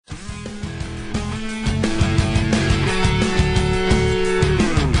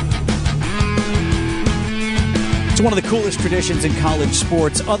One of the coolest traditions in college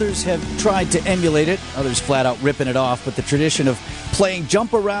sports. Others have tried to emulate it, others flat out ripping it off, but the tradition of playing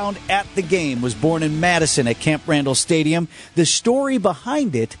jump around at the game was born in Madison at Camp Randall Stadium. The story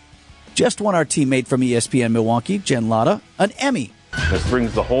behind it just won our teammate from ESPN Milwaukee, Jen Lada, an Emmy. This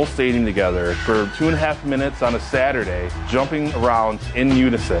brings the whole stadium together for 2.5 minutes on a Saturday, jumping around in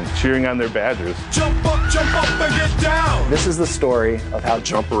unison, cheering on their Badgers. Jump up and get down! This is the story of how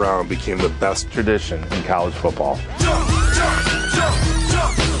jump around became the best tradition in college football. Jump, jump, jump,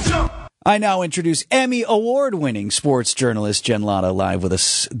 jump, jump! I now introduce Emmy award-winning sports journalist Jen Lada live with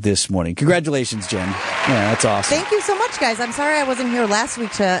us this morning. Congratulations, Jen. Yeah, that's awesome. Thank you so much, guys. I'm sorry I wasn't here last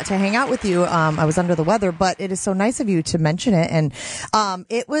week to hang out with you. I was under the weather, but it is so nice of you to mention it. And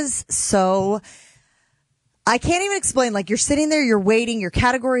it was so... I can't even explain. Like, you're sitting there, you're waiting, your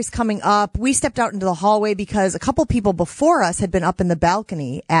category's coming up. We stepped out into the hallway because a couple people before us had been up in the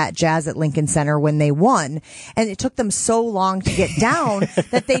balcony at Jazz at Lincoln Center when they won. And it took them so long to get down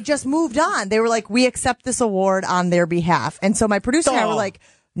that they just moved on. They were like, we accept this award on their behalf. And so my producer and I were like,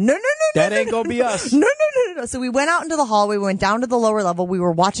 no. That ain't gonna be us. No. So we went out into the hallway. We went down to the lower level. We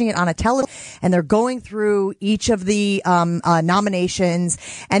were watching it on a television, and they're going through each of the nominations.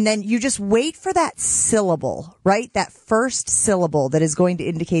 And then you just wait for that syllable, right? That first syllable that is going to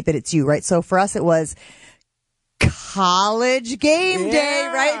indicate that it's you, right? So for us, it was College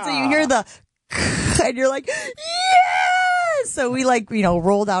GameDay, right? So you hear the, and you're like, yeah! So we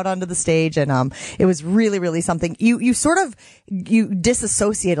rolled out onto the stage, and it was really, really something. You sort of, you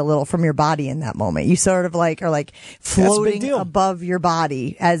disassociate a little from your body in that moment. You sort of are floating above your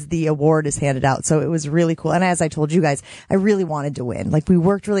body as the award is handed out. So it was really cool. And as I told you guys, I really wanted to win. We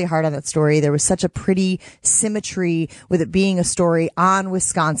worked really hard on that story. There was such a pretty symmetry with it being a story on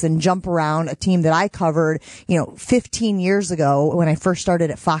Wisconsin, jump around, a team that I covered, 15 years ago when I first started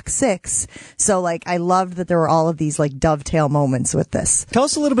at Fox 6. So I loved that there were all of these dovetail moments with this. Tell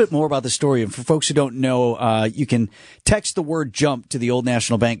us a little bit more about the story. And for folks who don't know, you can text the word jump to the Old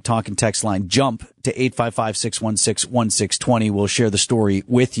National Bank talk and text line jump to 855-616-1620. We'll share the story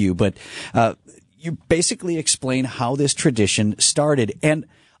with you. But you basically explain how this tradition started, and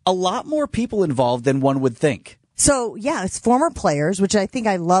a lot more people involved than one would think. So, yeah, it's former players, which I think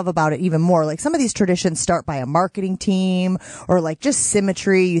I love about it even more. Some of these traditions start by a marketing team or just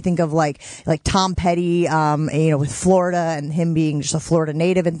symmetry. You think of like Tom Petty, with Florida and him being just a Florida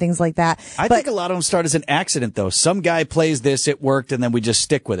native and things like that. I think a lot of them start as an accident, though. Some guy plays this, it worked, and then we just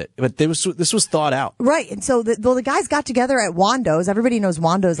stick with it. But this was thought out. Right. And so the guys got together at Wando's. Everybody knows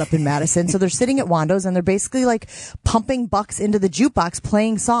Wando's up in Madison. So they're sitting at Wando's, and they're basically pumping bucks into the jukebox,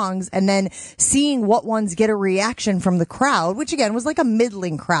 playing songs, and then seeing what ones get a reaction from the crowd, which again was a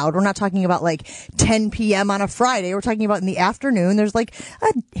middling crowd. We're not talking about 10 p.m. on a Friday. We're talking about in the afternoon. There's a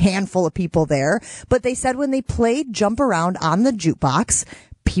handful of people there. But they said when they played Jump Around on the jukebox,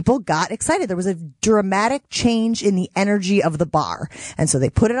 people got excited. There was a dramatic change in the energy of the bar. And so they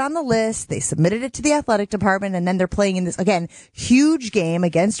put it on the list. They submitted it to the athletic department. And then they're playing in this, again, huge game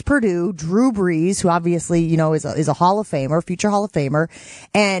against Purdue. Drew Brees, who obviously, is a Hall of Famer, future Hall of Famer.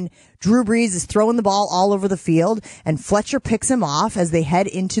 And Drew Brees is throwing the ball all over the field, and Fletcher picks him off as they head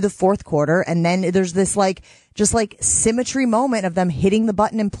into the fourth quarter. And then there's this symmetry moment of them hitting the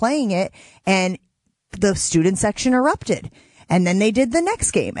button and playing it. And the student section erupted. And then they did the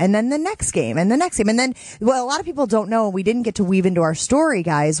next game, and then the next game, and the next game. And then, a lot of people don't know, and we didn't get to weave into our story,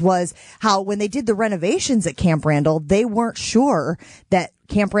 guys, was how when they did the renovations at Camp Randall, they weren't sure that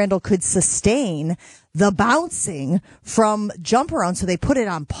Camp Randall could sustain the bouncing from jump around. So they put it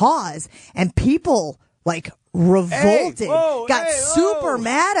on pause, and people revolted, got super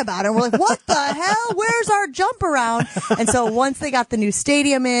mad about it. And we're like, what the hell? Where's our jump around? And so once they got the new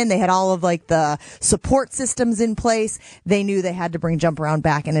stadium in, they had all of the support systems in place. They knew they had to bring jump around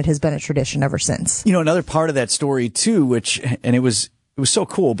back, and it has been a tradition ever since. Another part of that story too, and it was so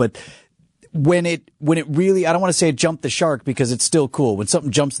cool, but when it really, I don't want to say it jumped the shark because it's still cool. When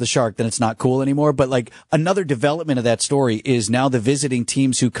something jumps the shark, then it's not cool anymore. But another development of that story is now the visiting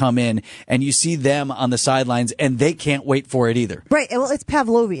teams who come in, and you see them on the sidelines, and they can't wait for it either. Right. Well, it's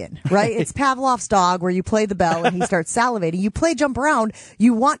Pavlovian, right? It's Pavlov's dog, where you play the bell and he starts salivating. You play jump around,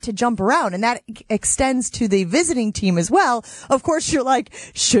 you want to jump around, and that extends to the visiting team as well. Of course, you're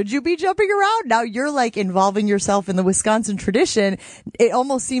should you be jumping around? Now you're involving yourself in the Wisconsin tradition. It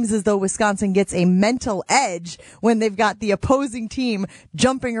almost seems as though Wisconsin jumps and gets a mental edge when they've got the opposing team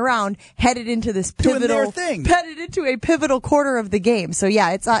jumping around, headed into this pivotal thing. Headed into a pivotal quarter of the game. So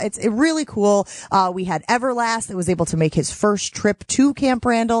yeah, it's really cool. We had Everlast that was able to make his first trip to Camp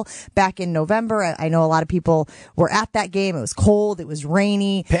Randall back in November. I know a lot of people were at that game. It was cold. It was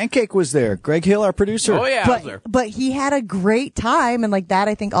rainy. Pancake was there. Greg Hill, our producer. Oh yeah, I was there. But he had a great time, and like that,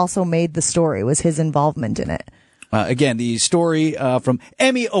 I think also made the story, was his involvement in it. Again, the story from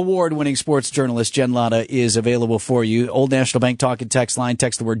Emmy award-winning sports journalist Jen Lada is available for you. Old National Bank talk and text line.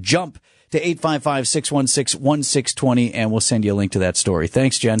 Text the word JUMP to 855-616-1620, and we'll send you a link to that story.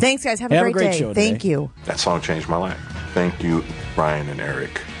 Thanks, Jen. Thanks, guys. Have a great day. show Thank today. you. That song changed my life. Thank you, Ryan and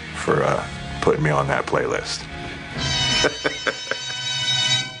Eric, for putting me on that playlist.